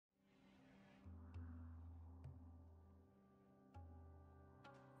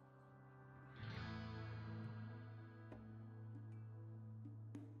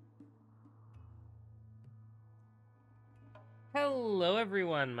Hello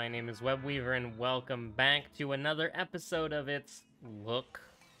everyone, my name is Webweaver and welcome back to another episode of It's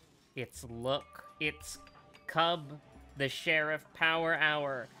Cub, the Sheriff Power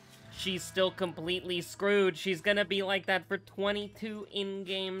Hour. She's still completely screwed. She's gonna be like that for 22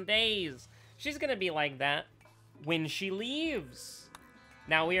 in-game days. She's gonna be like that when she leaves.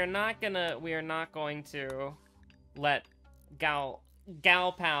 Now we are not going to let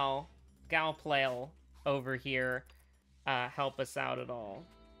Galpal over here help us out at all.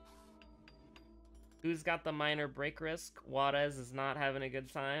 Who's got the minor break risk? Juarez is not having a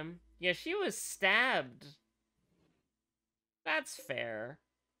good time. Yeah, she was stabbed. That's fair.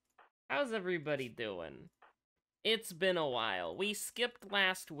 How's everybody doing? It's been a while. We skipped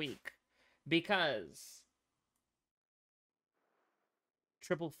last week because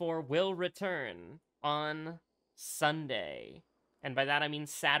 444 will return on Sunday. And by that I mean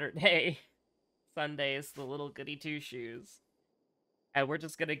Saturday. Sunday is the little goody two-shoes. And we're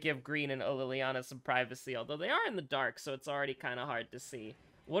just gonna give Green and Liliana some privacy, although they are in the dark, so it's already kind of hard to see.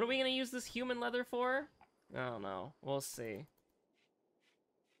 What are we gonna use this human leather for? I don't know. We'll see.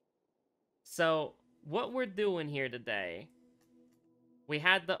 So, what we're doing here today... We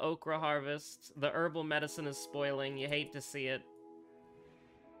had the okra harvest. The herbal medicine is spoiling. You hate to see it.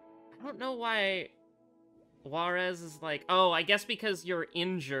 I don't know why Juarez is like... Oh, I guess because you're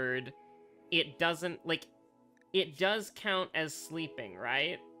injured, it doesn't, like... It does count as sleeping,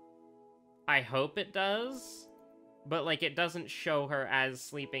 right? I hope it does. But, like, it doesn't show her as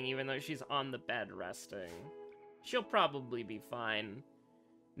sleeping, even though she's on the bed resting. She'll probably be fine.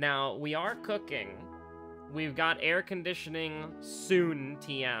 Now, we are cooking. We've got air conditioning soon,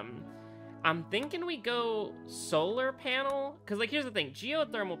 TM. I'm thinking we go solar panel? Because, like, here's the thing.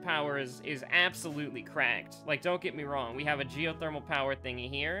 Geothermal power is absolutely cracked. Like, don't get me wrong. We have a geothermal power thingy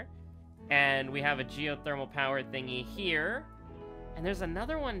here. And we have a geothermal power thingy here. And there's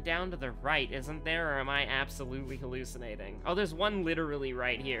another one down to the right, isn't there? Or am I absolutely hallucinating? Oh, there's one literally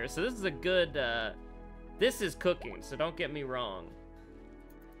right here. So this is a good, this is cooking, so don't get me wrong.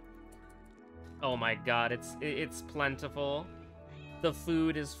 Oh my god, it's plentiful. The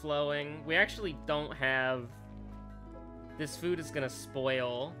food is flowing. We actually don't have... This food is gonna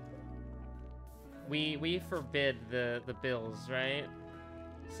spoil. We forbid the bills, right?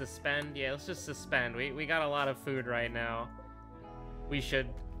 Suspend? Yeah, let's just suspend. We got a lot of food right now. We should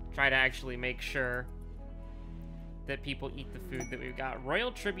try to actually make sure that people eat the food that we've got. Royal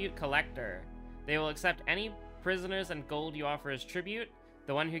Tribute Collector. They will accept any prisoners and gold you offer as tribute.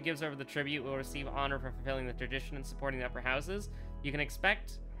 The one who gives over the tribute will receive honor for fulfilling the tradition and supporting the upper houses. You can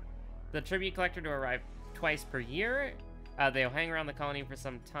expect the Tribute Collector to arrive twice per year. They'll hang around the colony for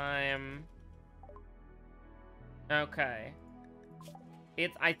some time. Okay.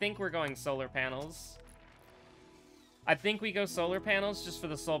 I think we're going solar panels. I think we go solar panels just for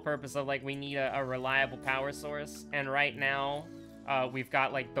the sole purpose of, like, we need a reliable power source. And right now, we've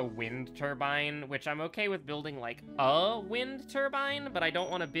got, like, the wind turbine, which I'm okay with building, like, a wind turbine, but I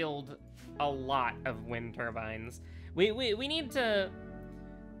don't want to build a lot of wind turbines. We need to...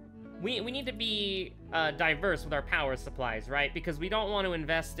 We need to be diverse with our power supplies, right? Because we don't want to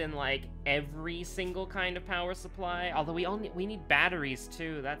invest in, like, every single kind of power supply. Although we need batteries,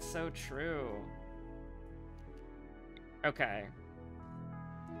 too. That's so true. Okay.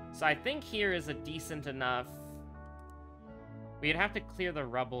 So I think here is a decent enough... We'd have to clear the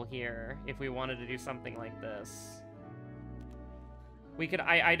rubble here if we wanted to do something like this. We could...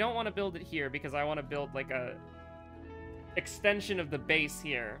 I don't want to build it here because I want to build, like, a extension of the base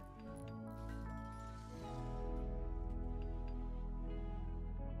here.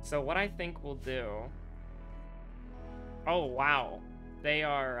 So what I think we'll do... Oh, wow. They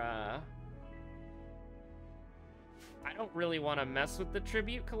are, I don't really want to mess with the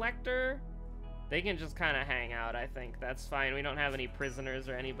Tribute Collector. They can just kind of hang out, I think. That's fine. We don't have any prisoners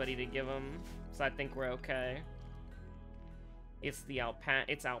or anybody to give them, so I think we're okay. It's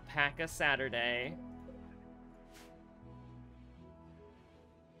Alpaca Saturday.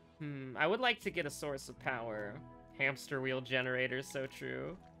 I would like to get a source of power. Hamster wheel generator, so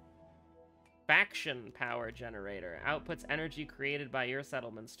true. Faction power generator. Outputs energy created by your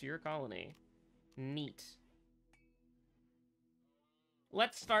settlements to your colony. Neat.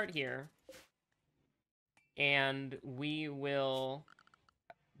 Let's start here. And we will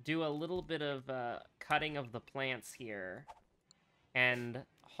do a little bit of cutting of the plants here. And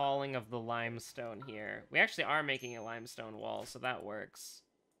hauling of the limestone here. We actually are making a limestone wall, so that works.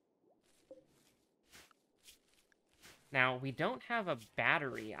 Now, we don't have a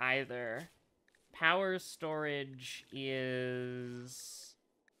battery either. Power storage is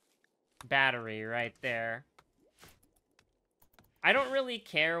battery right there. I don't really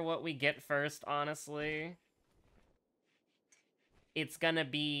care what we get first, honestly. It's gonna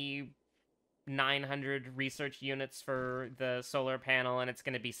be 900 research units for the solar panel, and it's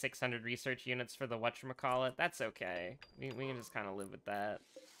gonna be 600 research units for the whatchamacallit. That's okay. We can just kind of live with that.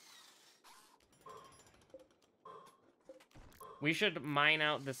 We should mine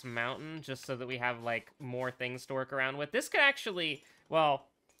out this mountain just so that we have, like, more things to work around with. This could actually, well,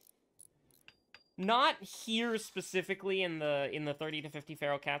 not here specifically in the 30 to 50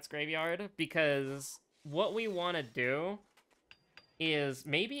 feral cats graveyard, because what we want to do is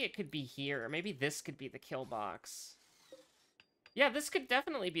maybe it could be here. Maybe this could be the kill box. Yeah, this could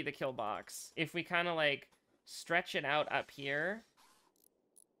definitely be the kill box if we kind of, like, stretch it out up here.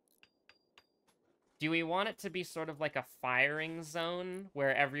 Do we want it to be sort of like a firing zone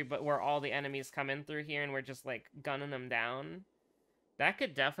where all the enemies come in through here and we're just, like, gunning them down? That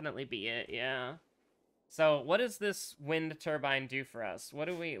could definitely be it, yeah. So, what does this wind turbine do for us? What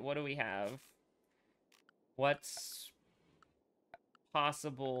do we have? What's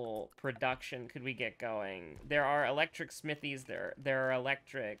possible production could we get going? There are electric smithies, there are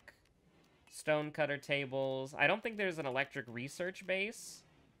electric stonecutter tables. I don't think there's an electric research base.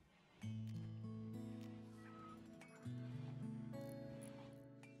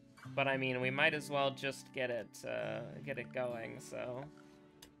 But I mean, we might as well just get it going, so.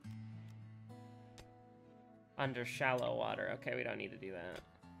 Under shallow water. Okay, we don't need to do that.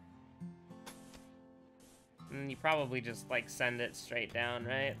 And you probably just, like, send it straight down,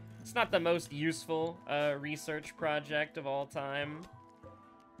 right? It's not the most useful research project of all time.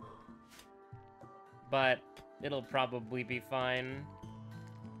 But it'll probably be fine.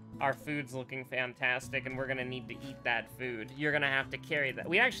 Our food's looking fantastic, and we're gonna need to eat that food. You're gonna have to carry that.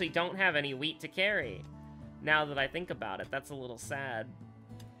 We actually don't have any wheat to carry, now that I think about it. That's a little sad.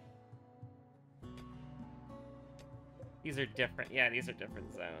 These are different. Yeah, these are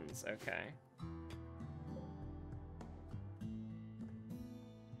different zones. Okay.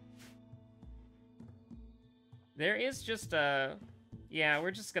 There is just a... Yeah, we're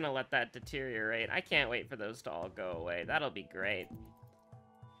just gonna let that deteriorate. I can't wait for those to all go away. That'll be great.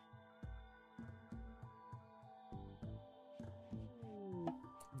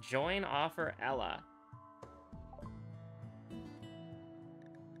 Join offer Ella.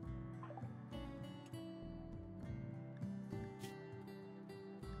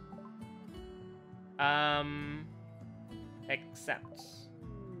 Accept.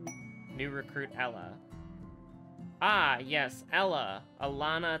 New recruit Ella. Ah, yes, Ella.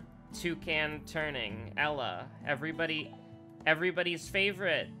 Alana Toucan Turning. Ella. Everybody's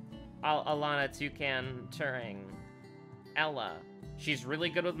favorite Alana Toucan Turing. Ella. She's really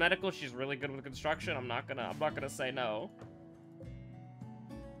good with medical, she's really good with construction. I'm not gonna say no.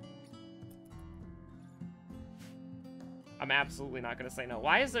 I'm absolutely not gonna say no.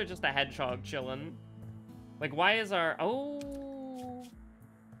 Why is there just a hedgehog chilling? Like, why is our... Oh,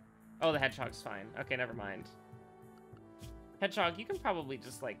 the hedgehog's fine. Okay, never mind. Hedgehog, you can probably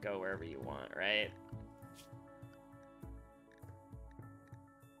just, like, go wherever you want, right?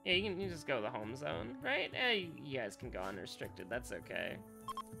 Yeah, you can just go to the home zone, right? You guys can go unrestricted. That's okay.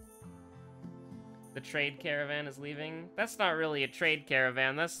 The trade caravan is leaving. That's not really a trade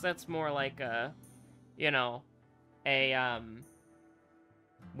caravan. That's more like a, you know, it's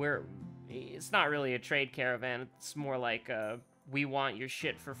not really a trade caravan. It's more like a we want your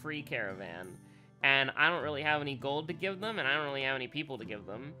shit for free caravan. And I don't really have any gold to give them, and I don't really have any people to give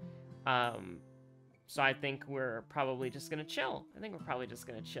them. So I think we're probably just gonna chill.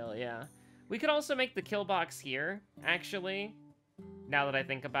 Yeah. We could also make the kill box here, actually. Now that I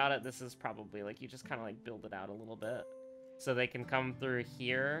think about it, this is probably, like, you just kind of, like, build it out a little bit. So they can come through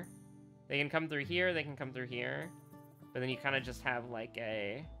here. They can come through here, they can come through here. But then you kind of just have, like,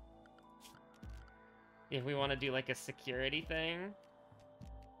 a... If we want to do, like, a security thing.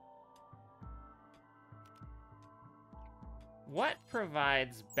 What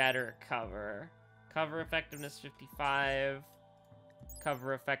provides better cover? Cover effectiveness 55.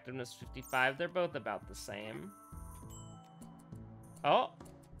 Cover effectiveness 55. They're both about the same. Oh.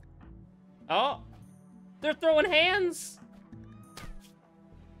 Oh. They're throwing hands.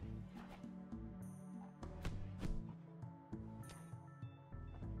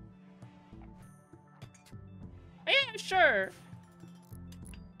 Yeah, sure.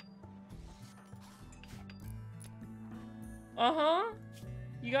 Uh-huh.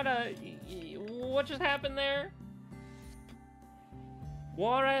 You gotta... What just happened there?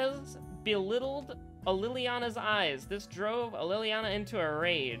 Juarez belittled Liliana's eyes. This drove Liliana into a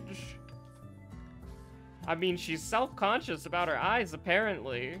rage. I mean, she's self-conscious about her eyes,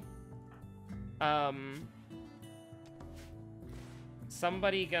 apparently.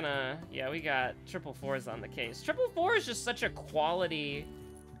 somebody gonna... Yeah, we got triple fours on the case. Triple four is just such a quality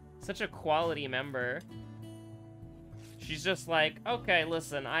member. She's just like, okay,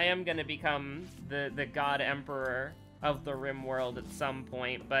 listen, I am gonna become the God Emperor of the Rimworld at some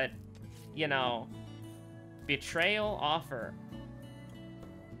point, but, you know, betrayal offer.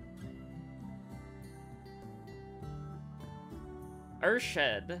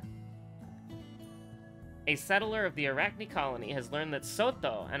 Urshed, a settler of the Arachne colony, has learned that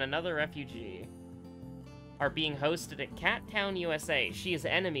Soto and another refugee are being hosted at Cat Town, USA. She is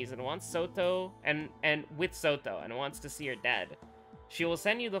enemies and wants Soto and with Soto and wants to see her dead. She will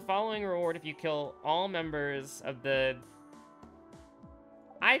send you the following reward if you kill all members of the...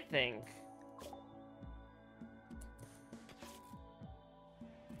 I think...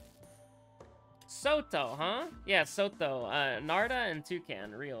 Soto, huh? Yeah, Soto. Narda and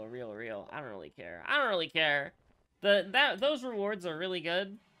Toucan. Real. I don't really care. Those rewards are really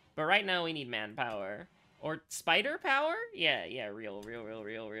good, but right now we need manpower. Or spider power? Yeah, real.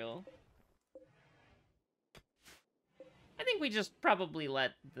 I think we just probably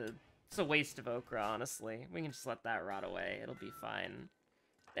let the... It's a waste of okra, honestly. We can just let that rot away. It'll be fine.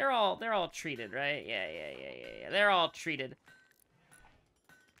 They're all treated, right? Yeah. They're all treated.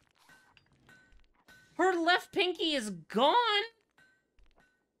 Her left pinky is gone!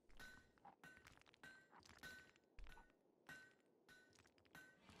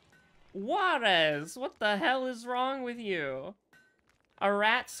 Juarez, what the hell is wrong with you? A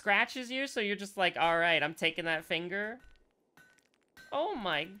rat scratches you, so you're just like, alright, I'm taking that finger? Oh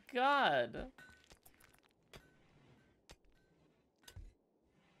my god.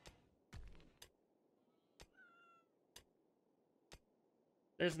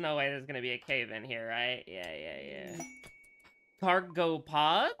 There's no way there's gonna be a cave in here, right? Yeah. Cargo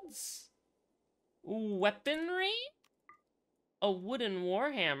pods? Weaponry? A wooden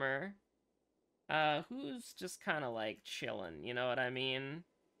warhammer? Who's just kind of like chilling, you know what I mean?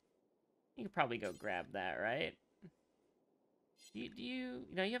 You could probably go grab that, right? You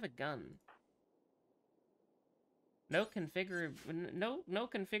have a gun. No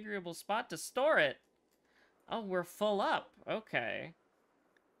configurable spot to store it. Oh, we're full up. Okay.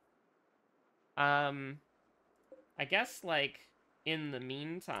 I guess, like, in the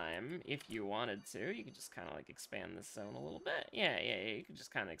meantime, if you wanted to, you could just kind of, like, expand this zone a little bit. Yeah, you could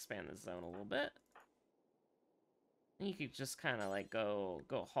just kind of expand this zone a little bit. And you could just kind of, like, go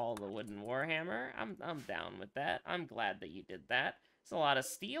haul the wooden warhammer. I'm down with that. I'm glad that you did that. There's a lot of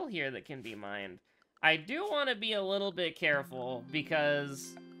steel here that can be mined. I do want to be a little bit careful,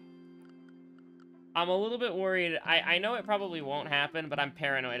 because I'm a little bit worried. I know it probably won't happen, but I'm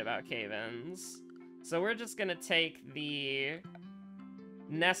paranoid about cave-ins. So we're just gonna take the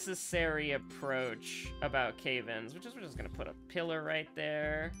necessary approach about cave-ins, which is we're just gonna put a pillar right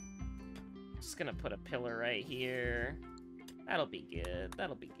there. Just gonna put a pillar right here. That'll be good.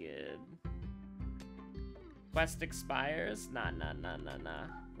 Quest expires? Nah.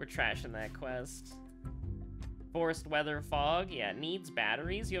 We're trashing that quest. Forest weather fog. Yeah, it needs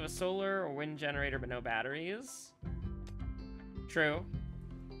batteries. You have a solar or wind generator, but no batteries. True.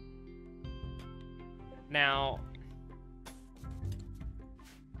 Now,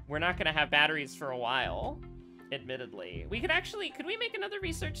 we're not gonna have batteries for a while, admittedly. We could we make another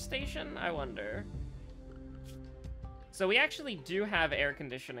research station? I wonder. So we actually do have air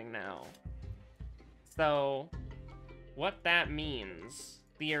conditioning now. So, what that means,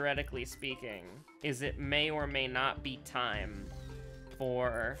 theoretically speaking, is it may or may not be time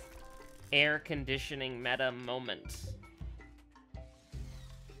for air conditioning meta moment.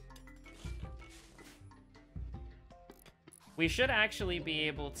 We should actually be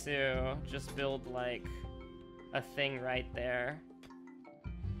able to just build, like, a thing right there.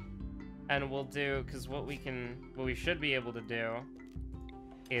 And we'll do, because what we should be able to do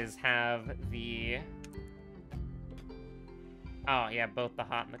is have the... Oh, yeah, both the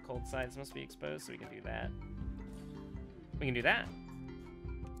hot and the cold sides must be exposed, so we can do that. We can do that.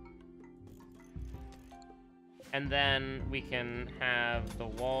 And then we can have the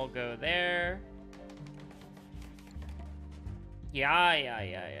wall go there.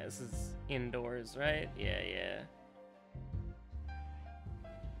 Yeah. This is indoors, right? Yeah.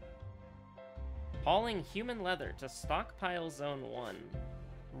 Hauling human leather to stockpile zone 1.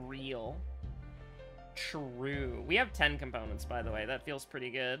 Real. True. We have 10 components, by the way. That feels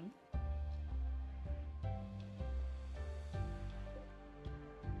pretty good.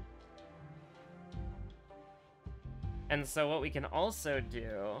 And so what we can also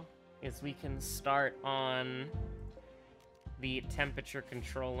do is we can start on the temperature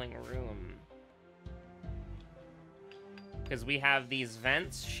controlling room. Because we have these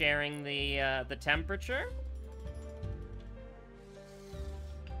vents sharing the temperature.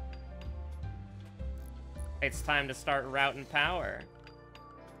 It's time to start routing power.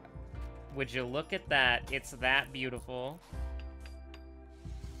 Would you look at that? It's that beautiful.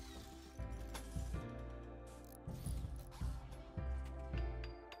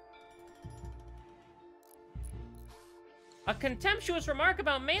 A contemptuous remark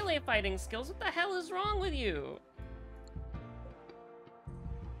about melee fighting skills? What the hell is wrong with you?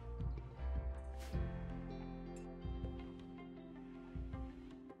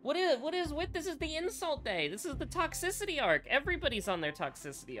 What is with this? Is the insult day. This is the Toxicity Arc. Everybody's on their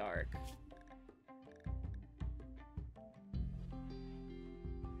Toxicity Arc.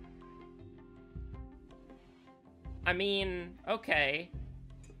 I mean, okay.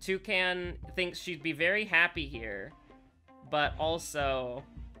 Toucan thinks she'd be very happy here, but also,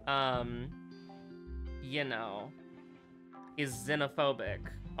 you know, is xenophobic.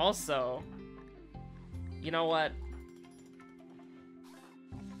 Also, you know what?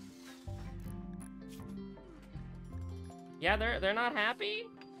 Yeah, they're not happy?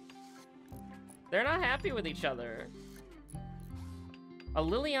 They're not happy with each other. A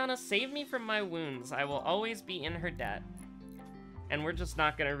Liliana, save me from my wounds. I will always be in her debt. And we're just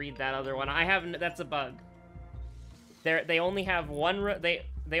not gonna read that other one. That's a bug. They only have one,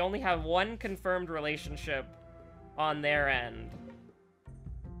 they only have one confirmed relationship on their end.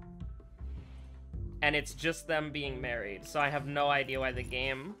 And it's just them being married. So I have no idea why the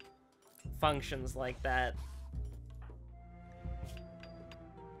game functions like that.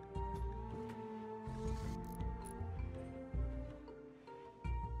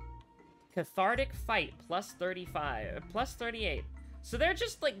 Cathartic fight, plus 35, plus 38. So they're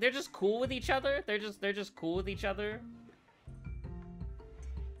just like, they're just cool with each other? They're just cool with each other?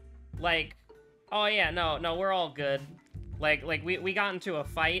 Like, oh yeah, no, we're all good. Like we got into a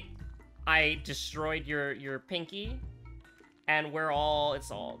fight. I destroyed your pinky. And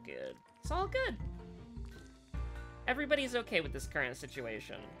it's all good. It's all good. Everybody's okay with this current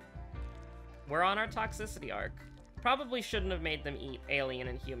situation. We're on our Toxicity Arc. Probably shouldn't have made them eat alien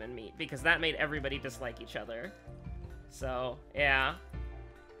and human meat, because that made everybody dislike each other. So, yeah.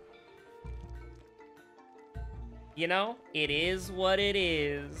 You know, it is what it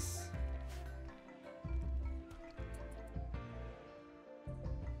is.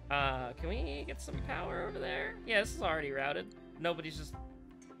 Can we get some power over there? Yeah, this is already routed. Nobody's just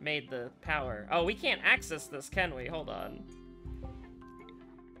made the power. Oh, we can't access this, can we? Hold on.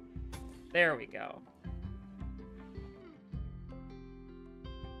 There we go.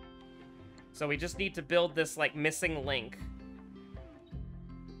 So we just need to build this, like, missing link.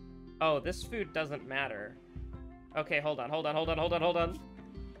 Oh, this food doesn't matter. Okay, hold on.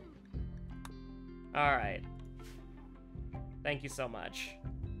 Alright. Thank you so much.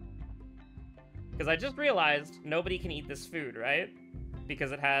 Because I just realized nobody can eat this food, right?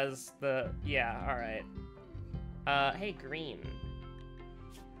 Because it has the... Yeah, alright. Hey, green.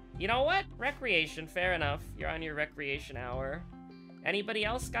 You know what? Recreation, fair enough. You're on your recreation hour. Anybody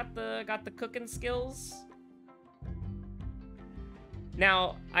else got the cooking skills?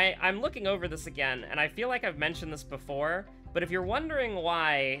 Now, I'm looking over this again, and I feel like I've mentioned this before, but if you're wondering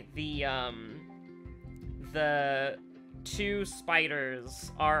why the two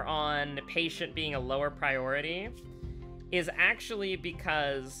spiders are on patient being a lower priority, is actually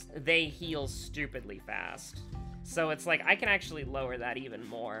because they heal stupidly fast. So it's like, I can actually lower that even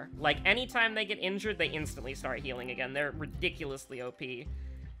more. Like, anytime they get injured, they instantly start healing again. They're ridiculously OP.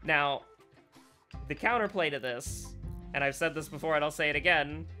 Now, the counterplay to this, and I've said this before and I'll say it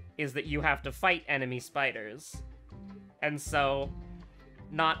again, is that you have to fight enemy spiders. And so,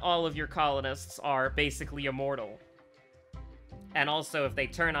 not all of your colonists are basically immortal. And also, if they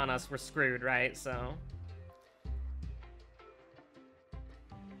turn on us, we're screwed, right? So...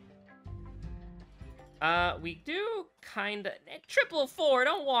 we do kinda... 444,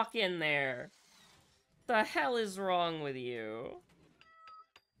 don't walk in there! The hell is wrong with you?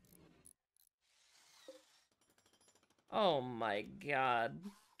 Oh my god.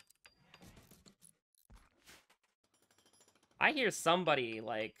 I hear somebody,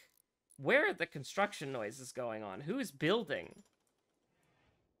 like... Where are the construction noises going on? Who's building?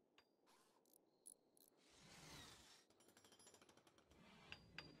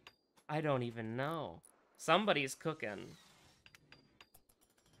 I don't even know. Somebody's cooking.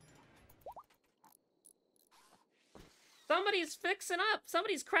 Somebody's fixing up!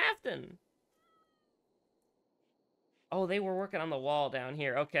 Somebody's crafting! Oh, they were working on the wall down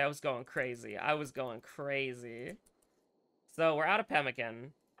here. Okay, I was going crazy. So, we're out of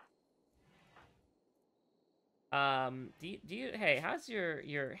pemmican. Hey, how's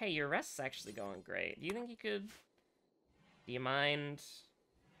hey, your rest's actually going great. Do you think you could, do you mind?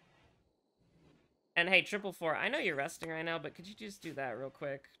 And hey, 444, I know you're resting right now, but could you just do that real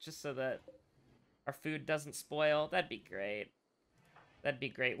quick? Just so that our food doesn't spoil? That'd be great. That'd be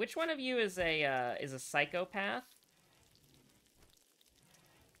great. Which one of you is a psychopath?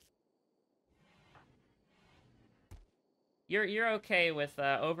 You're okay with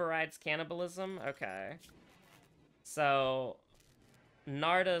overrides cannibalism? Okay. So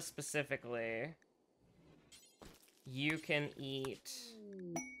Narda specifically, you can eat.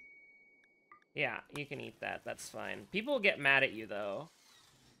 Yeah, you can eat that. That's fine. People get mad at you though.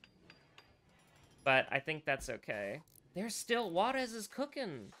 But I think that's okay. There's still Juarez is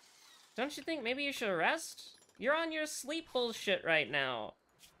cooking. Don't you think maybe you should rest? You're on your sleep bullshit right now.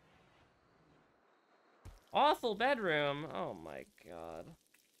 Awful bedroom. Oh my god.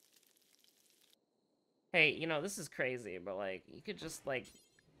 Hey, you know, this is crazy, but like, you could just like...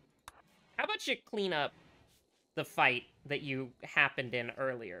 How about you clean up the fight that you happened in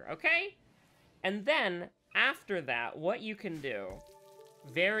earlier, okay? And then, after that, what you can do...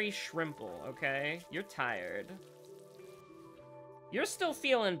 Very shrimple, okay? You're tired. You're still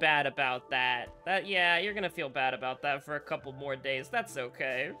feeling bad about that. Yeah, you're gonna feel bad about that for a couple more days. That's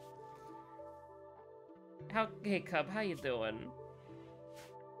okay. Hey, Cub, how you doing?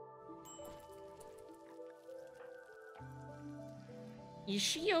 Is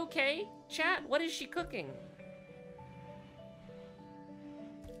she okay? Chat, what is she cooking?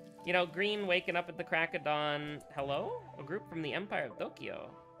 You know, Green waking up at the crack of dawn. Hello? A group from the Empire of Tokyo.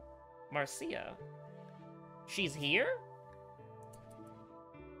 Marcia. She's here?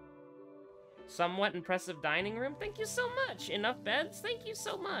 Somewhat impressive dining room? Thank you so much. Enough beds? Thank you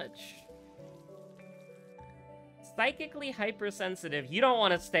so much. Psychically hypersensitive. You don't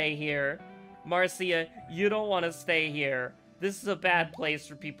want to stay here. Marcia, you don't want to stay here. This is a bad place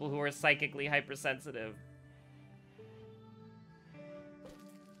for people who are psychically hypersensitive.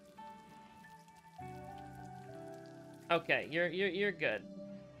 Okay, you're good.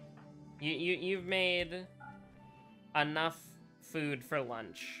 You've made enough food for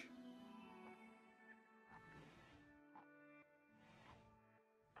lunch.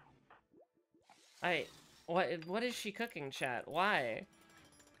 What is she cooking, chat? Why?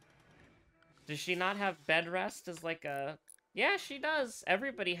 Does she not have bed rest as like a... Yeah, she does.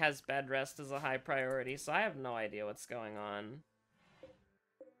 Everybody has bed rest as a high priority, so I have no idea what's going on.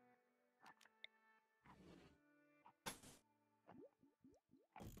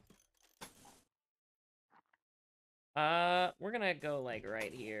 We're gonna go, like,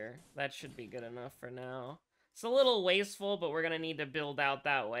 right here. That should be good enough for now. It's a little wasteful, but we're gonna need to build out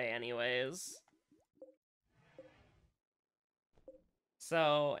that way anyways.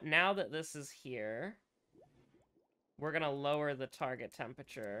 So, now that this is here, we're gonna lower the target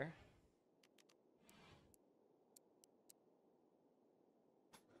temperature.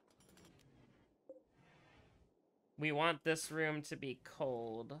 We want this room to be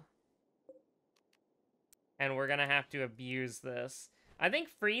cold. And we're gonna have to abuse this. I think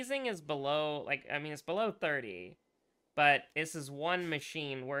freezing is below, like, I mean, it's below 30. But this is one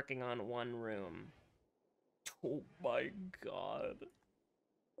machine working on one room. Oh my god.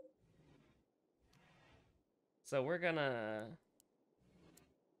 So we're gonna...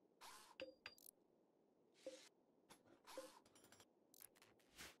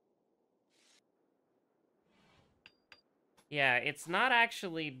 Yeah, it's not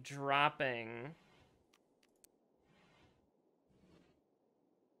actually dropping...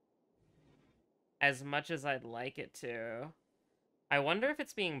 as much as I'd like it to. I wonder if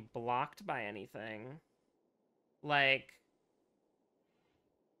it's being blocked by anything. Like...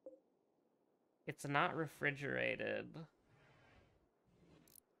 It's not refrigerated.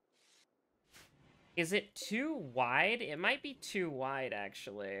 Is it too wide? It might be too wide,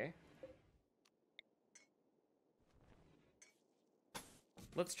 actually.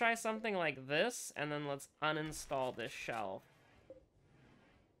 Let's try something like this, and then let's uninstall this shelf.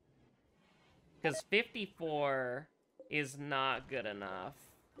 Because 54 is not good enough.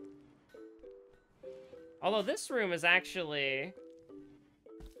 Although this room is actually...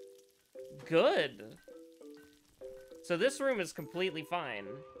 good. So this room is completely fine.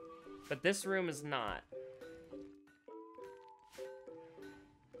 But this room is not.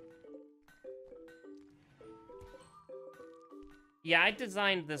 Yeah, I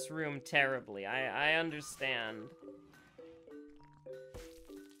designed this room terribly. I understand.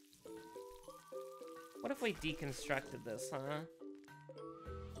 What if we deconstructed this, huh?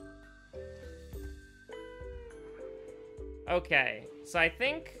 Okay, so I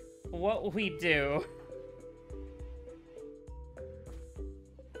think what we do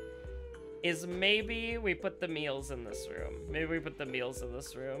is maybe we put the meals in this room. Maybe we put the meals in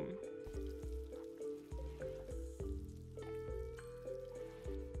this room.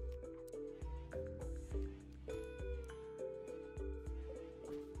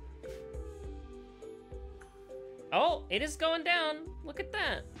 Oh, it is going down. Look at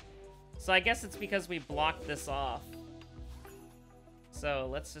that. So I guess it's because we blocked this off. So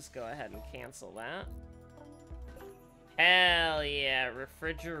let's just go ahead and cancel that. Hell yeah,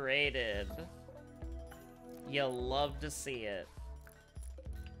 refrigerated. You'll love to see it.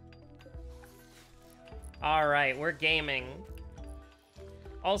 Alright, we're gaming.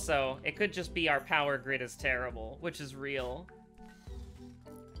 Also, it could just be our power grid is terrible, which is real.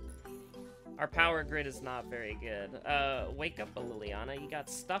 Our power grid is not very good. Wake up, Liliana. You got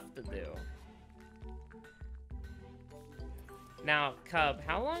stuff to do. Now, Cub,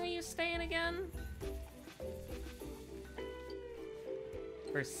 how long are you staying again?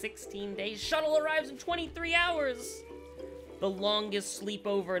 For 16 days. Shuttle arrives in 23 hours! The longest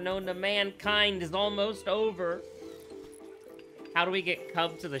sleepover known to mankind is almost over. How do we get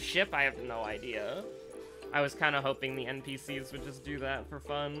Cub to the ship? I have no idea. I was kind of hoping the NPCs would just do that for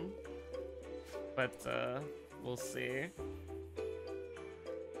fun. But, we'll see.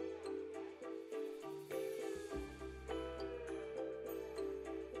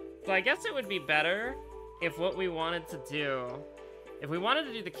 So I guess it would be better if what we wanted to do... If we wanted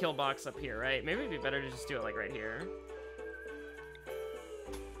to do the kill box up here, right? Maybe it'd be better to just do it, like, right here.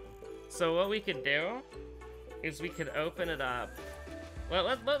 So what we could do is we could open it up.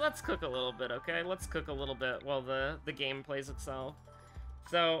 Well, let's cook a little bit, okay? Let's cook a little bit while the game plays itself.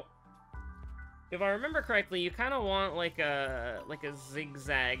 So... if I remember correctly, you kind of want like a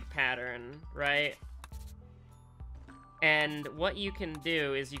zigzag pattern, right? And what you can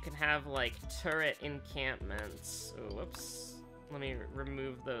do is you can have like turret encampments. Oh, whoops. Let me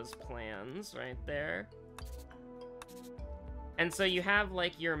remove those plans right there. And so you have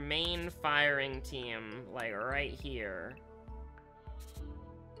like your main firing team like right here.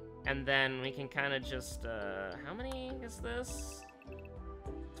 And then we can kind of just, how many is this?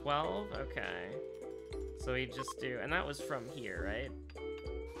 12? Okay. So we just do... and that was from here, right?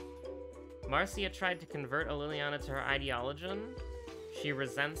 Marcia tried to convert Liliana to her ideologian. She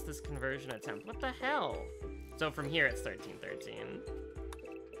resents this conversion attempt. What the hell? So from here, it's 1313.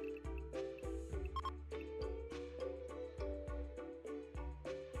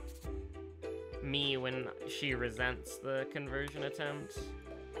 Me when she resents the conversion attempt.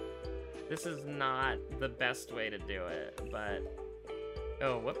 This is not the best way to do it, but...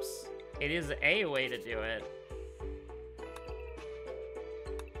 oh, whoops. It is a way to do it.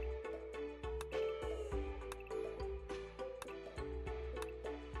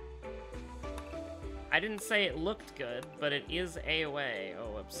 I didn't say it looked good, but it is a way.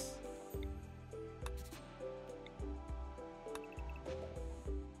 Oh, whoops.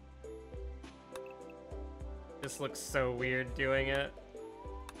 This looks so weird doing it.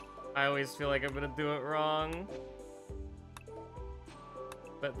 I always feel like I'm gonna do it wrong.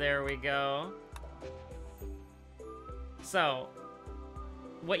 But there we go. So,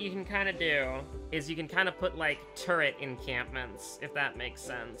 what you can kind of do is you can kind of put, like, turret encampments, if that makes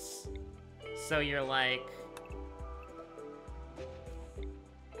sense. So you're like...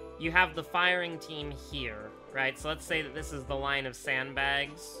 you have the firing team here, right? So let's say that this is the line of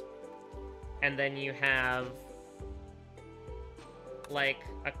sandbags. And then you have... like,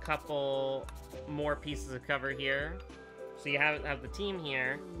 a couple more pieces of cover here. So you have the team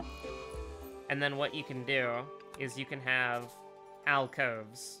here, and then what you can do is you can have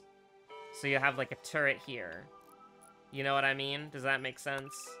alcoves. So you have like a turret here. You know what I mean? Does that make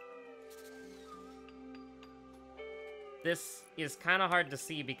sense? This is kind of hard to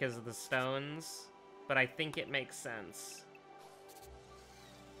see because of the stones, but I think it makes sense.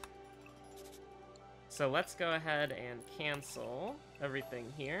 So let's go ahead and cancel everything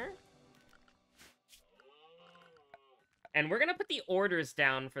here. And we're gonna put the orders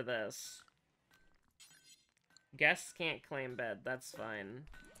down for this. Guests can't claim bed, that's fine.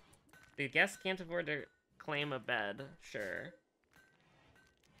 The guests can't afford to claim a bed, sure.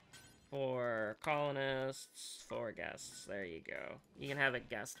 For colonists, for guests, there you go. You can have a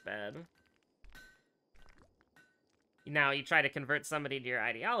guest bed. Now, you try to convert somebody to your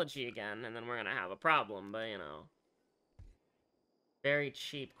ideology again, and then we're gonna have a problem, but you know. Very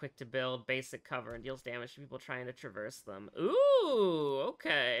cheap, quick to build, basic cover, and deals damage to people trying to traverse them. Ooh,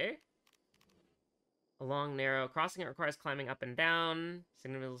 okay. A long, narrow crossing, it requires climbing up and down.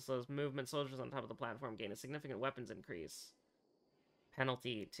 Significantly slows movement. Soldiers on top of the platform gain a significant weapons increase.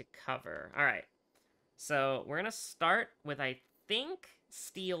 Penalty to cover. Alright. So, we're gonna start with, I think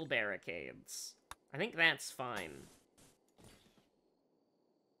steel barricades. I think that's fine.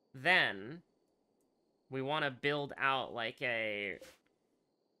 Then, we want to build out like a...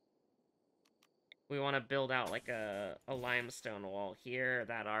 We want to build out like a limestone wall here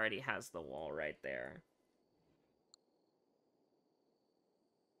that already has the wall right there.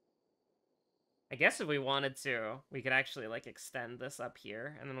 I guess if we wanted to, we could actually like extend this up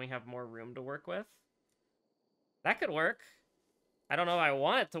here and then we have more room to work with. That could work. I don't know if I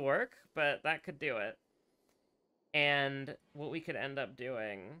want it to work, but that could do it. And what we could end up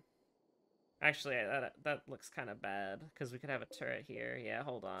doing... Actually, that looks kind of bad, because we could have a turret here. Yeah,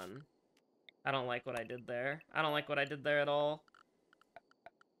 hold on. I don't like what I did there. I don't like what I did there at all.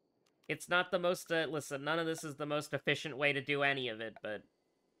 It's not the most... listen, none of this is the most efficient way to do any of it, but...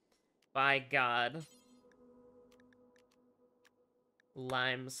 By God.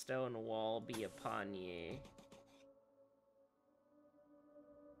 Limestone wall be upon ye.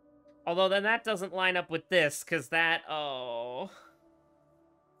 Although then that doesn't line up with this, because that... Oh...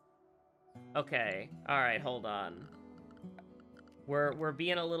 Okay, alright, hold on. We're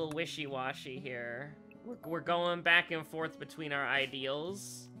being a little wishy-washy here. We're going back and forth between our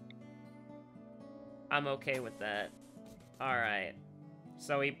ideals. I'm okay with that. Alright.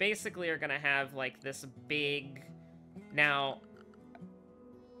 So we basically are gonna have, like, this big... Now...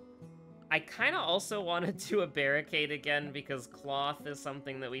 I kind of also want to do a barricade again, because cloth is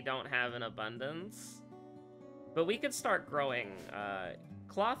something that we don't have in abundance. But we could start growing,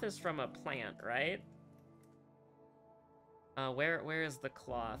 cloth is from a plant, right? Where is the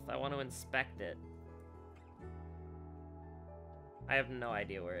cloth? I want to inspect it. I have no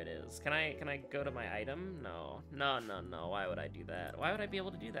idea where it is. Can I go to my item? No. No. Why would I do that? Why would I be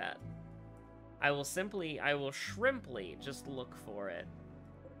able to do that? I will shrimply just look for it.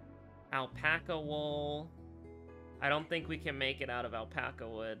 Alpaca wool. I don't think we can make it out of alpaca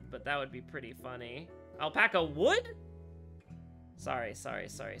wood, but that would be pretty funny. Alpaca wood? Sorry.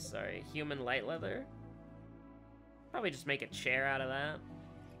 Human light leather? Probably just make a chair out of that.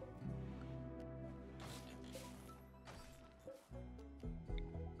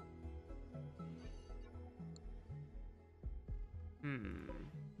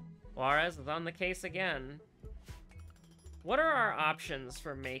 Juarez is on the case again. What are our options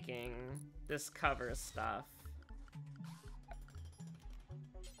for making this cover stuff?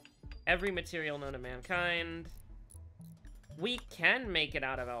 Every material known to mankind. We can make it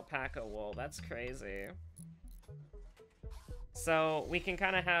out of alpaca wool. That's crazy. So we can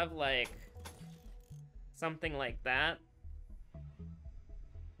kind of have like something like that.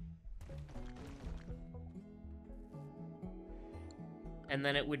 And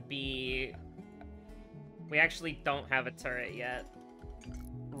then it would be... We actually don't have a turret yet.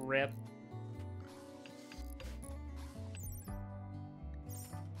 RIP.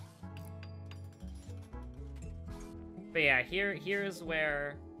 But yeah, here is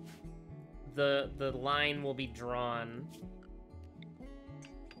where the line will be drawn.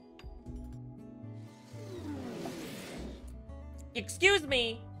 Excuse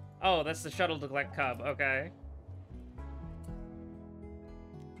me! Oh, that's the shuttle to collect Cub, okay.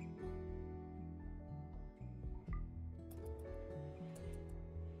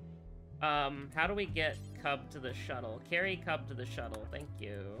 How do we get Cub to the shuttle? Carry Cub to the shuttle, thank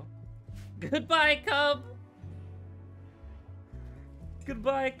you. Goodbye, Cub!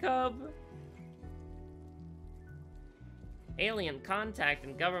 Goodbye, Cub! Alien contact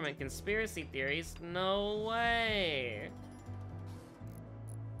and government conspiracy theories? No way!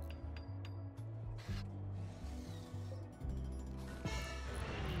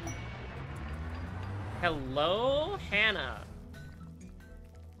 Hello, Hannah.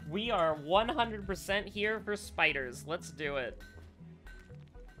 We are 100% here for spiders. Let's do it.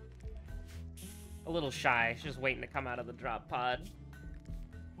 A little shy. She's just waiting to come out of the drop pod.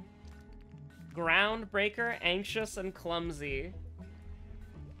 Groundbreaker, anxious, and clumsy.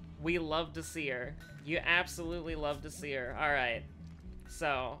 We love to see her. You absolutely love to see her. Alright.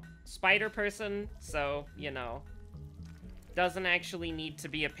 So, spider person, so, you know. Doesn't actually need to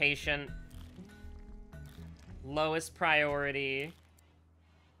be a patient. Lowest priority.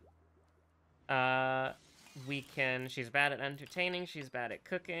 She's bad at entertaining, she's bad at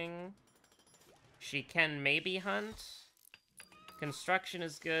cooking. She can maybe hunt. Construction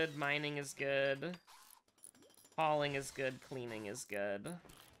is good, mining is good. Hauling is good, cleaning is good.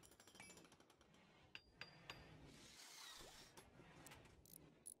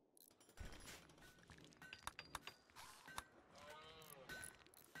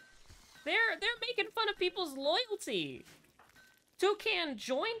 They're making fun of people's loyalty. Toucan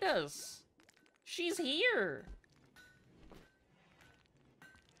joined us. She's here.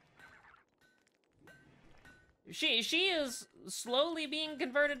 She is slowly being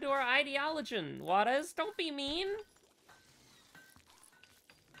converted to our ideology. Juarez, don't be mean.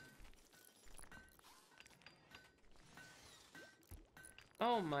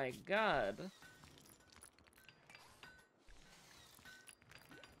 Oh my god.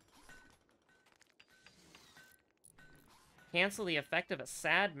 Cancel the effect of a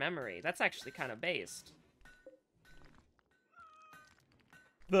sad memory. That's actually kind of based.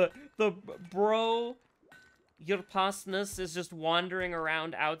 The bro Yurpasnus is just wandering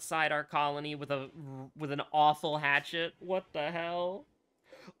around outside our colony with an awful hatchet. What the hell?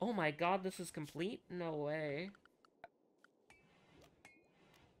 Oh my god, this is complete? No way.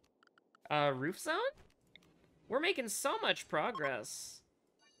 Roof zone? We're making so much progress.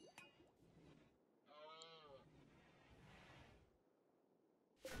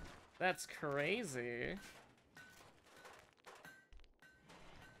 That's crazy.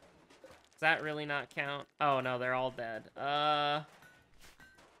 Does that really not count? Oh no, they're all dead. Can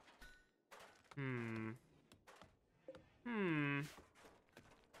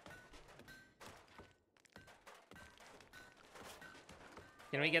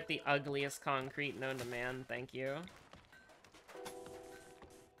we get the ugliest concrete known to man? Thank you.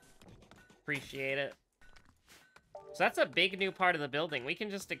 Appreciate it. So that's a big new part of the building. We can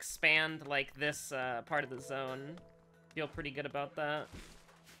just expand, like, this part of the zone. Feel pretty good about that.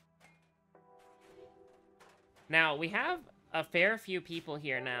 Now, we have a fair few people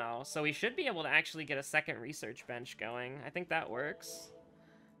here now, so we should be able to actually get a second research bench going. I think that works.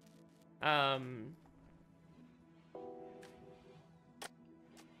 Well,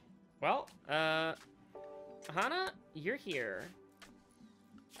 Hana, you're here.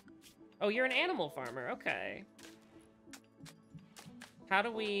 Oh, you're an animal farmer, okay. How do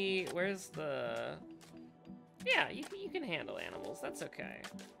we... Where's the... Yeah, you can handle animals. That's okay.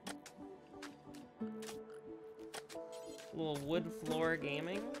 Little wood floor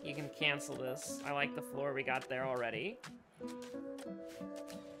gaming. You can cancel this. I like the floor we got there already.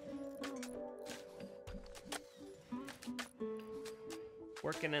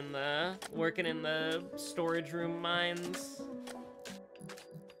 Working in the storage room mines.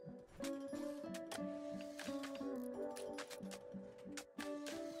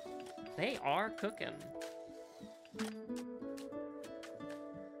 They are cooking.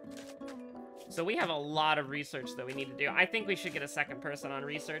 So we have a lot of research that we need to do. I think we should get a second person on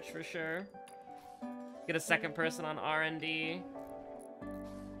research for sure. Get a second person on R&D.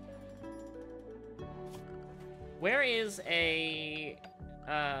 Where is a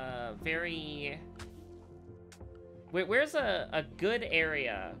where's a good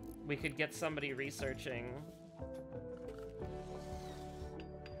area we could get somebody researching?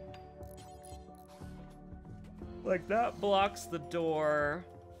 Like, that blocks the door.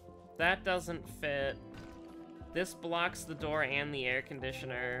 That doesn't fit. This blocks the door and the air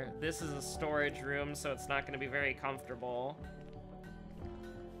conditioner. This is a storage room, so it's not going to be very comfortable.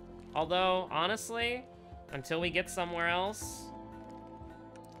 Although, honestly, until we get somewhere else,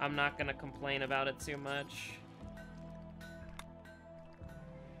 I'm not going to complain about it too much.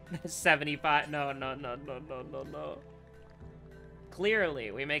 75. No.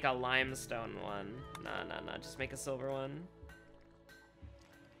 Clearly, we make a limestone one. No. Just make a silver one.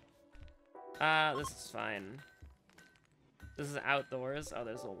 This is fine. This is outdoors. Oh,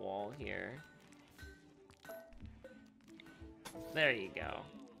 there's a wall here. There you go.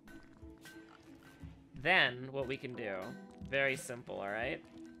 Then, what we can do, very simple, alright?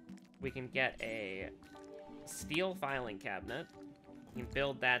 We can get a steel filing cabinet. We can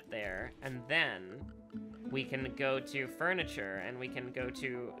build that there, and then we can go to furniture, and we can go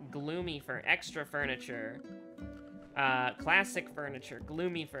to gloomy for extra furniture, classic furniture,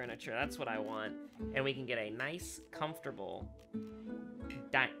 gloomy furniture, that's what I want. And we can get a nice, comfortable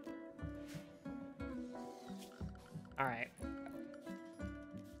Alright.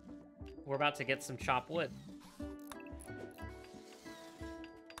 We're about to get some chopped wood.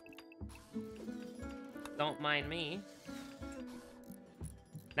 Don't mind me.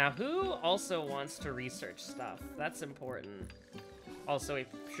 Now, who also wants to research stuff? That's important. Also, we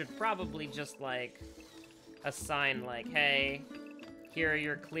should probably just, like, assign, like, hey, here are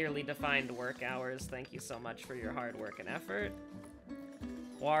your clearly defined work hours. Thank you so much for your hard work and effort.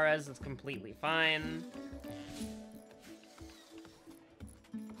 Juarez is completely fine.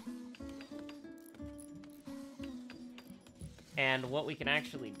 And what we can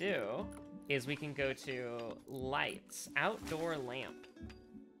actually do is we can go to lights, outdoor lamp.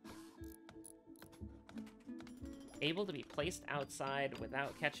 Able to be placed outside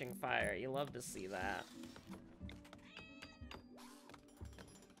without catching fire. You love to see that.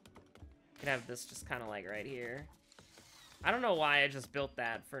 Could have this just kind of like right here. I don't know why I just built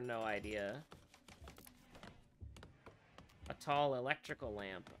that for no idea. A tall electrical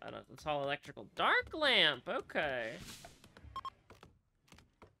lamp. A tall electrical dark lamp. Okay.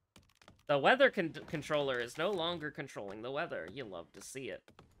 The weather controller is no longer controlling the weather. You love to see it.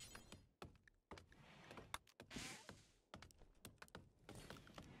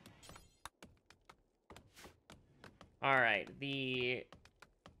 Alright, the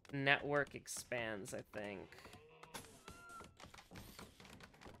network expands, I think.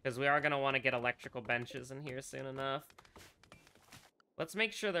 Because we are going to want to get electrical benches in here soon enough. Let's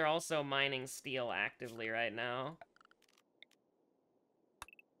make sure they're also mining steel actively right now.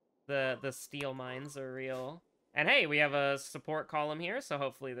 The steel mines are real. And hey, we have a support column here, so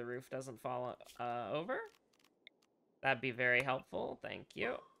hopefully the roof doesn't fall over. That'd be very helpful. Thank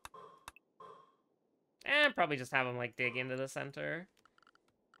you. And probably just have them, like, dig into the center.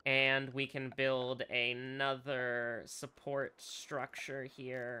 And we can build another support structure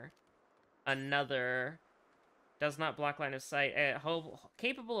here. Another... Does not block line of sight.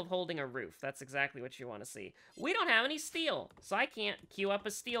 Capable of holding a roof. That's exactly what you want to see. We don't have any steel, so I can't queue up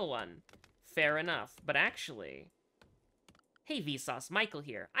a steel one. Fair enough. But actually... Hey, Vsauce, Michael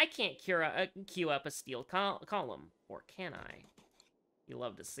here. I can't queue up a steel column. Or can I? You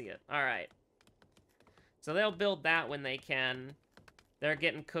love to see it. Alright. So they'll build that when they can. They're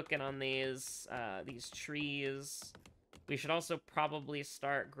getting cooking on these trees. We should also probably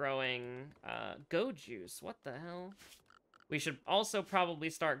start growing go juice. What the hell? We should also probably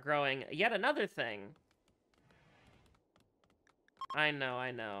start growing yet another thing. I know,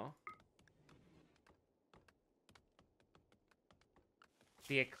 I know.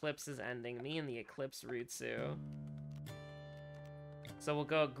 The eclipse is ending. Me and the eclipse Rutsu. So we'll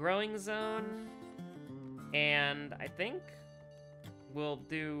go growing zone. And I think we'll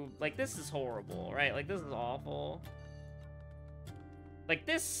do... Like, this is horrible, right? Like, this is awful. Like,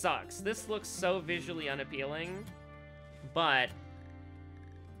 this sucks. This looks so visually unappealing. But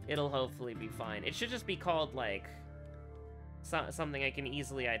it'll hopefully be fine. It should just be called, like, something I can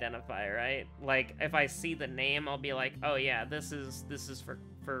easily identify, right? Like, if I see the name, I'll be like, oh yeah, this is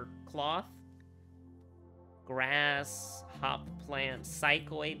for cloth. Grass, hop plant,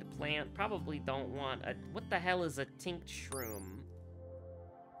 cycloid plant. Probably don't want a... What the hell is a tinct shroom?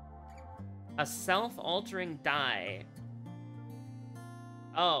 A self-altering dye.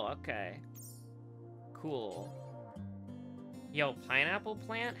 Oh, okay. Cool. Yo, pineapple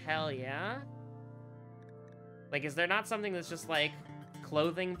plant? Hell yeah. Like, is there not something that's just like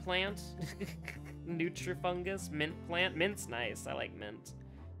clothing plant? Nutrifungus, mint plant? Mint's nice. I like mint.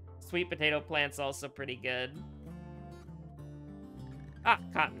 Sweet potato plant's also pretty good. Ah,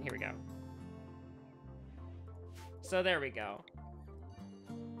 cotton. Here we go. So there we go.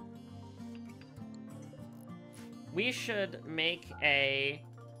 We should make a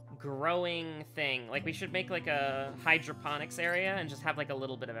growing thing. Like, we should make like a hydroponics area and just have like a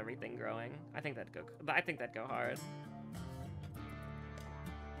little bit of everything growing. I think that'd go hard.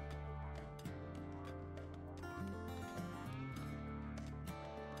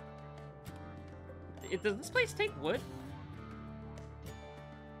 Does this place take wood?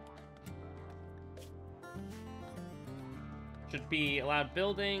 Should be allowed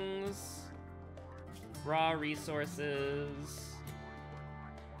buildings. Raw resources.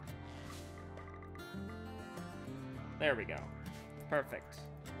 There we go. Perfect.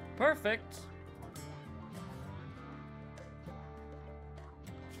 Perfect!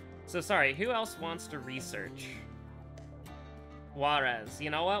 So sorry, who else wants to research? Juarez. You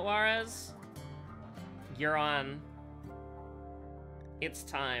know what, Juarez? You're on. It's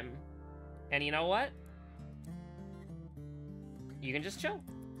time. And you know what? You can just chill.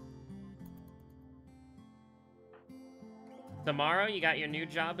 Tomorrow, you got your new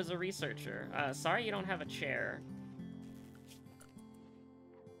job as a researcher. Sorry you don't have a chair.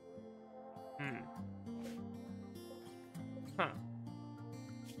 Huh.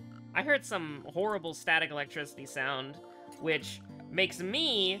 I heard some horrible static electricity sound, which makes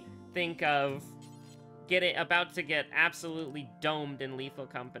me think of about to get absolutely domed in Lethal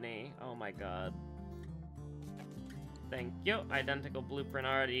Company. Oh my god. Thank you. Identical blueprint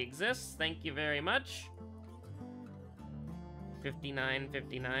already exists. Thank you very much.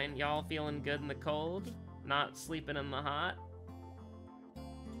 59. Y'all feeling good in the cold? Not sleeping in the hot?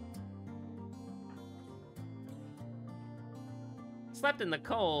 Slept in the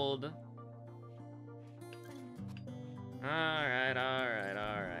cold. Alright.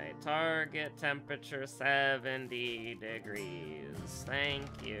 Target temperature 70 degrees. Thank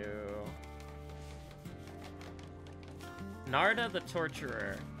you. Narda the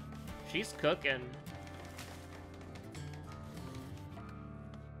Torturer. She's cooking.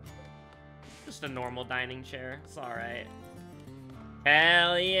 Just a normal dining chair. It's alright.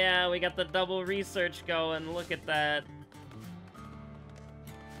 Hell yeah, we got the double research going. Look at that.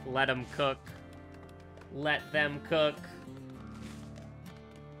 Let them cook. Let them cook.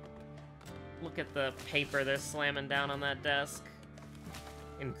 Look at the paper they're slamming down on that desk.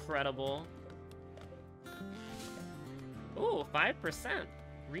 Incredible. Ooh, 5%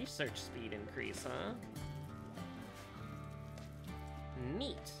 research speed increase, huh?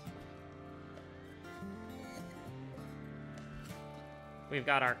 Neat. We've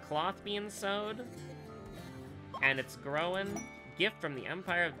got our cloth being sewed. And it's growing. Gift from the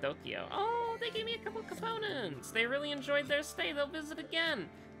Empire of Tokyo. Oh, they gave me a couple components. They really enjoyed their stay. They'll visit again.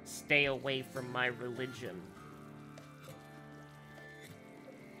 Stay away from my religion.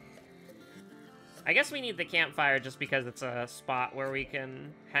 I guess we need the campfire just because it's a spot where we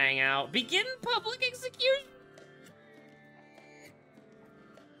can hang out. Begin public execution!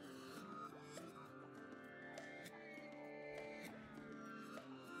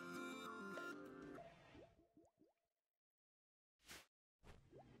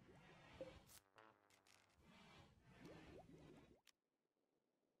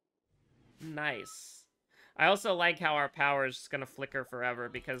 Nice. I also like how our power is just gonna flicker forever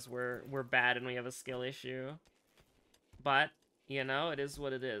because we're bad and we have a skill issue. But, you know, it is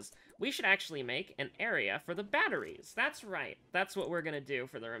what it is. We should actually make an area for the batteries. That's right. That's what we're gonna do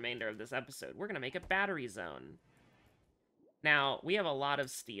for the remainder of this episode. We're gonna make a battery zone. Now, we have a lot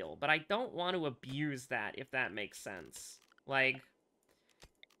of steel, but I don't want to abuse that, if that makes sense. Like,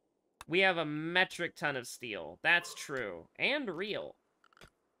 we have a metric ton of steel. That's true. And real.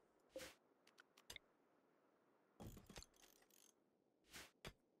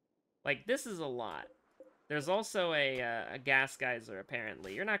 Like, this is a lot. There's also a gas geyser,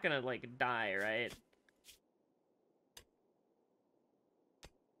 apparently. You're not gonna, like, die, right?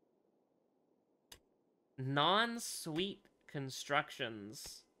 Non-sweet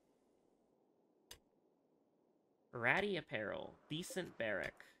constructions. Ratty apparel. Decent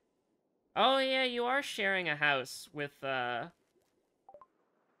barrack. Oh, yeah, you are sharing a house with, oh,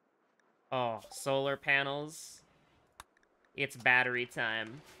 solar panels. It's battery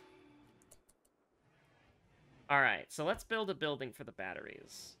time. Alright, so let's build a building for the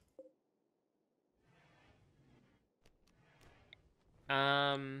batteries.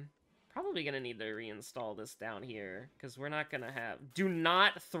 Probably gonna need to reinstall this down here, because we're not gonna have... Do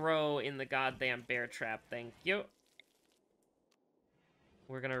not throw in the goddamn bear trap, thank you.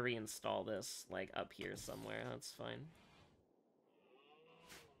 We're gonna reinstall this, like, up here somewhere, that's fine.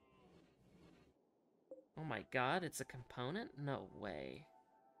 Oh my god, it's a component? No way.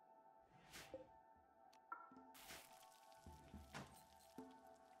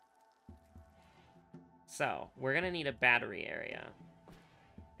 So, we're gonna need a battery area.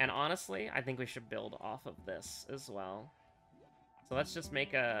 And honestly, I think we should build off of this as well. So let's just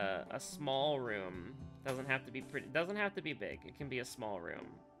make a small room. Doesn't have to be doesn't have to be big. It can be a small room.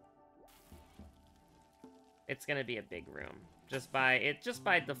 It's gonna be a big room. Just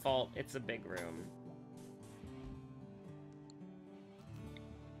by default, it's a big room.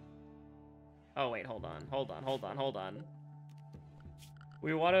 Oh wait, hold on.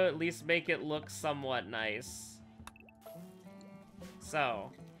 We want to at least make it look somewhat nice.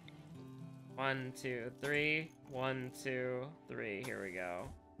 So, 1, 2, 3. 1, 2, 3. Here we go.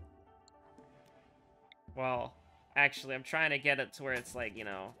 Well, actually, I'm trying to get it to where it's like, you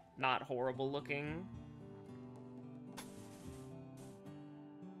know, not horrible looking.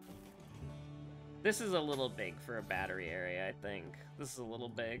 This is a little big for a battery area, I think. This is a little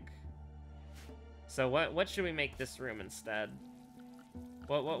big. So what should we make this room instead?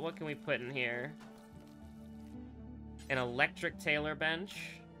 What can we put in here? An electric tailor bench.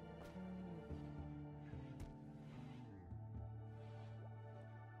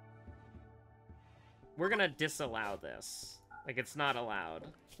 We're gonna disallow this. Like, it's not allowed.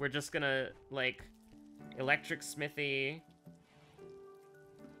 We're just gonna, like, electric smithy.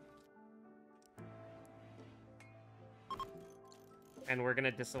 And we're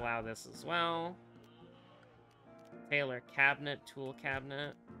gonna disallow this as well. Tailor cabinet, tool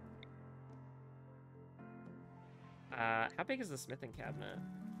cabinet. How big is the smithing cabinet?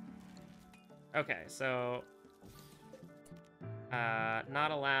 Okay, so...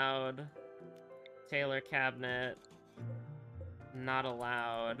 not allowed. Tailor cabinet. Not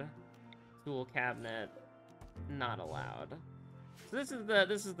allowed. Tool cabinet. Not allowed. So this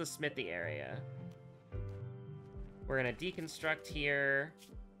is the smithy area. We're gonna deconstruct here.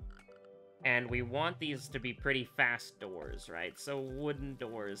 And we want these to be pretty fast doors, right? So wooden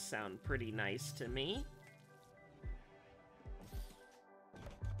doors sound pretty nice to me.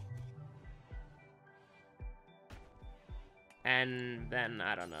 And then,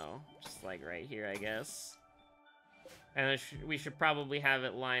 I don't know, just like right here, I guess. And we should probably have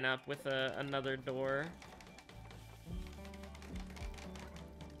it line up with another door.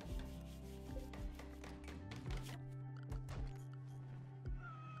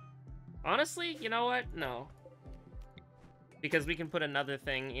 Honestly, you know what? No. Because we can put another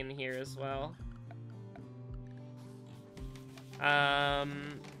thing in here as well.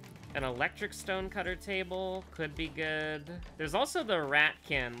 An electric stone cutter table could be good. There's also the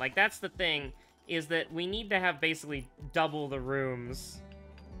ratkin. Like, that's the thing, is that we need to have basically double the rooms.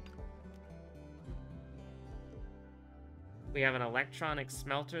 We have an electronic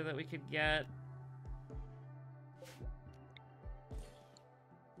smelter that we could get.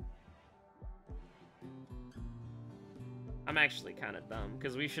 I'm actually kind of dumb,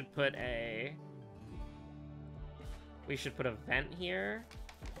 because we should put a vent here,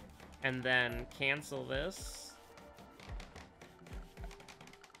 and then cancel this.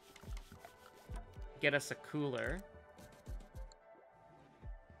 Get us a cooler.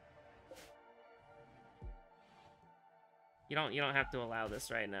 You don't have to allow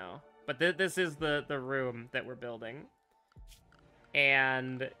this right now. But this is the room that we're building.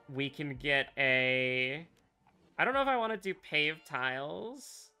 And we can get a... I don't know if I want to do paved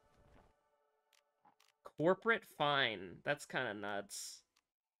tiles. Corporate fine. That's kind of nuts.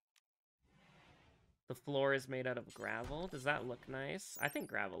 The floor is made out of gravel. Does that look nice? I think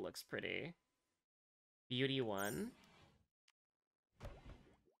gravel looks pretty. Beauty 1.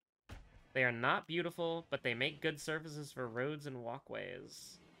 They are not beautiful, but they make good surfaces for roads and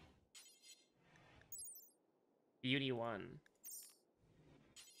walkways. Beauty 1.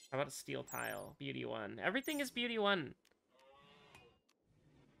 How about a steel tile? Beauty 1. Everything is beauty 1.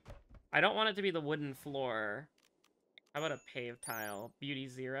 I don't want it to be the wooden floor. How about a paved tile? Beauty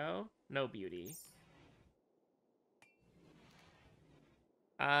 0? No beauty.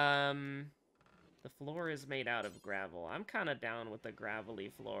 The floor is made out of gravel. I'm kind of down with the gravelly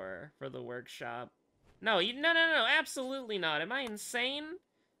floor for the workshop. No, no, absolutely not. Am I insane?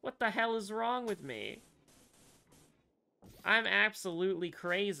 What the hell is wrong with me? I'm absolutely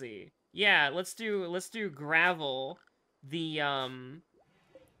crazy. Yeah, let's do gravel. The,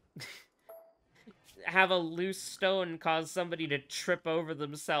 have a loose stone cause somebody to trip over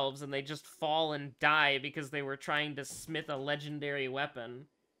themselves and they just fall and die because they were trying to smith a legendary weapon.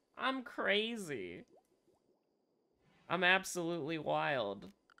 I'm crazy. I'm absolutely wild.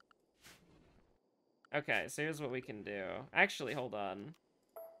 Okay, so here's what we can do. Actually, hold on.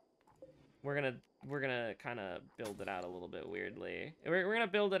 We're gonna kind of build it out a little bit weirdly. We're gonna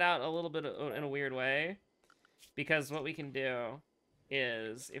build it out a little bit in a weird way, because what we can do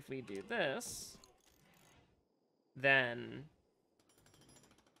is, if we do this, then...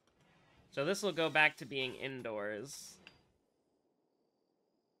 So this will go back to being indoors.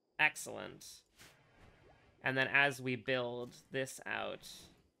 Excellent. And then as we build this out,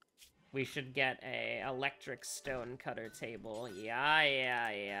 we should get a electric stone cutter table.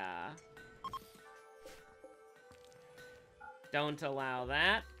 Yeah. Don't allow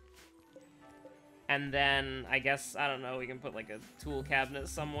that. And then, I guess, I don't know, we can put like a tool cabinet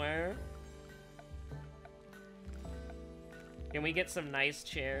somewhere. Can we get some nice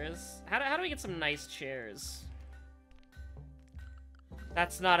chairs? How do we get some nice chairs?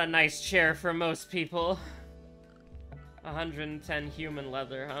 That's not a nice chair for most people. 110 human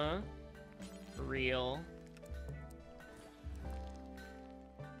leather, huh? Real.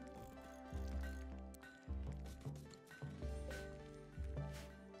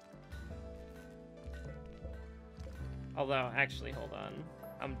 Although, actually, hold on.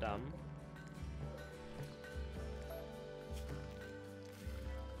 I'm dumb.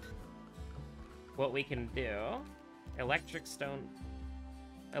 What we can do... Electric stone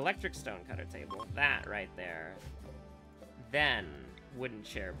cutter table. That right there. Then, wooden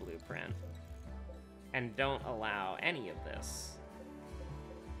chair blueprint. And don't allow any of this.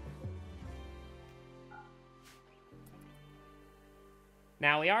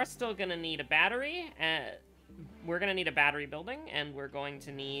 Now, we are still gonna need a battery. We're gonna need a battery building, and we're going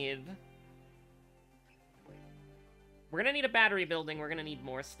to need... We're gonna need a battery building, we're gonna need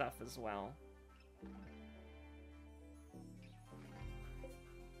more stuff as well.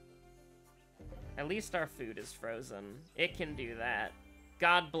 At least our food is frozen. It can do that.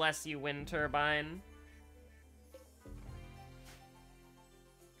 God bless you, wind turbine.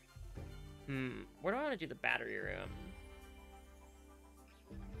 Where do I want to do the battery room?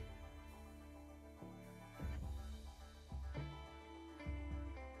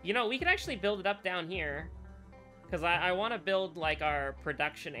 You know, we could actually build it up down here. Because I want to build, like, our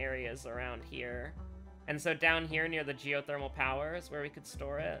production areas around here. And so down here near the geothermal power is where we could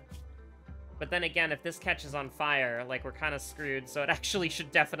store it. But then again, if this catches on fire, like, we're kind of screwed. So it actually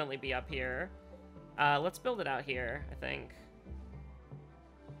should definitely be up here. Let's build it out here, I think.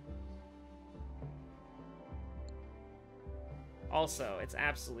 Also, it's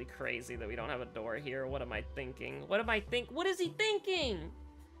absolutely crazy that we don't have a door here. What am I thinking? What is he thinking?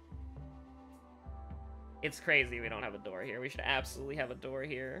 It's crazy we don't have a door here. We should absolutely have a door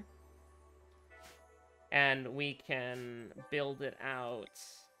here. And we can build it out.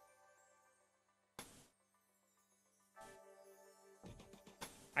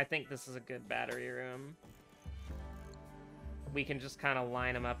 I think this is a good battery room. We can just kind of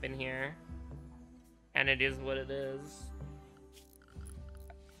line them up in here. And it is what it is.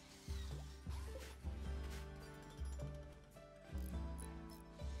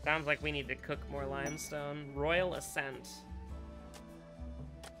 Sounds like we need to cook more limestone. Royal Ascent.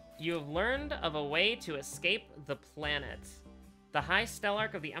 You have learned of a way to escape the planet. The High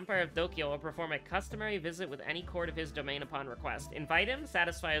Stellarch of the Empire of Dokyo will perform a customary visit with any court of his domain upon request. Invite him,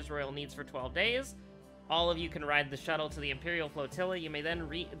 satisfy his royal needs for 12 days. All of you can ride the shuttle to the Imperial Flotilla. You may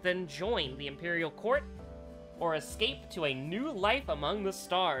then join the Imperial Court or escape to a new life among the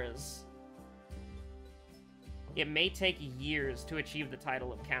stars. It may take years to achieve the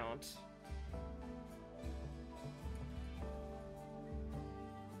title of Count.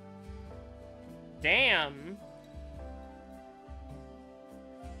 Damn!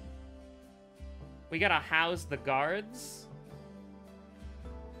 We gotta house the guards?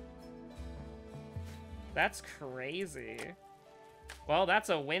 That's crazy. Well, that's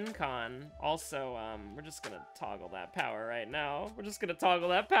a win con. Also, we're just gonna toggle that power right now.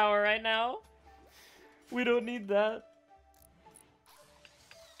 We don't need that.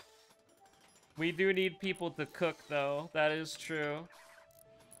 We do need people to cook, though. That is true.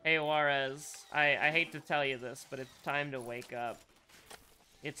 Hey, Juarez. I hate to tell you this, but it's time to wake up.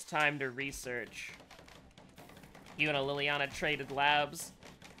 It's time to research. You and Liliana traded labs.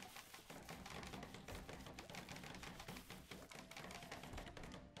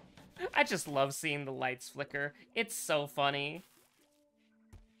 I just love seeing the lights flicker. It's so funny.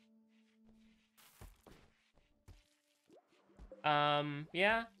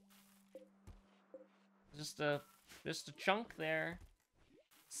 Yeah. Just a chunk there.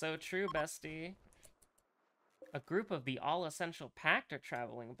 So true, bestie. A group of the All-Essential Pact are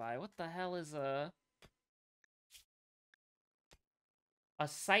traveling by. What the hell is a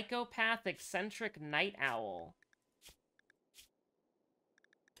psychopath eccentric night owl?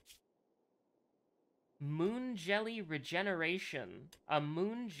 Moon jelly regeneration. A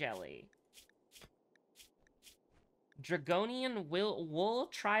moon jelly. Dragonian wool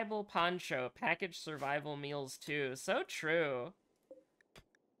tribal poncho. Packaged survival meals too. So true.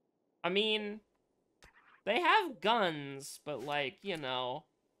 I mean, they have guns, but like, you know,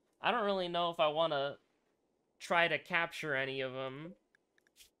 I don't really know if I want to try to capture any of them.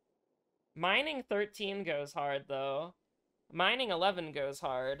 Mining 13 goes hard, though. Mining 11 goes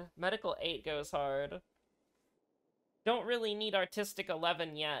hard. Medical 8 goes hard. Don't really need Artistic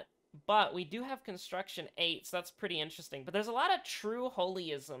 11 yet, but we do have Construction 8, so that's pretty interesting. But there's a lot of true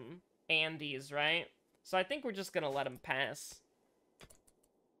holyism Andes, right? So I think we're just going to let them pass.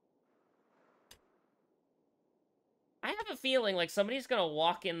 I have a feeling like somebody's going to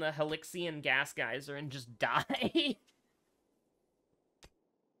walk in the Helixian gas geyser and just die.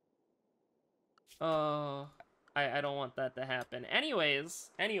 Oh, I don't want that to happen. Anyways,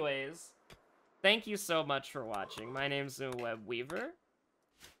 thank you so much for watching. My name's Webweaver.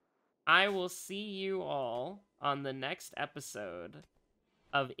 I will see you all on the next episode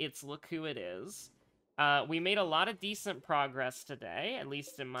of It's Look Who It Is. We made a lot of decent progress today, at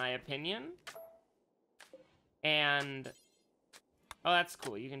least in my opinion. And, oh, that's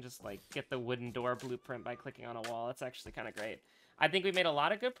cool. You can just, like, get the wooden door blueprint by clicking on a wall. That's actually kind of great. I think we made a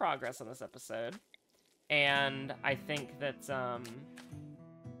lot of good progress on this episode. And I think that,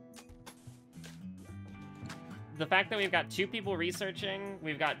 the fact that we've got 2 people researching,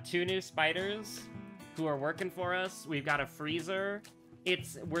 we've got 2 new spiders who are working for us, we've got a freezer,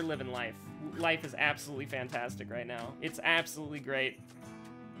 we're living life. Life is absolutely fantastic right now. It's absolutely great.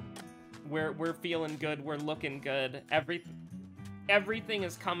 We're feeling good, we're looking good. Everything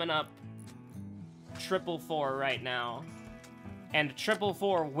is coming up 444 right now. And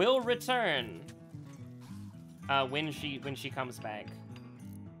 444 will return when she comes back.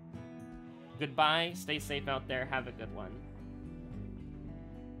 Goodbye, stay safe out there, have a good one.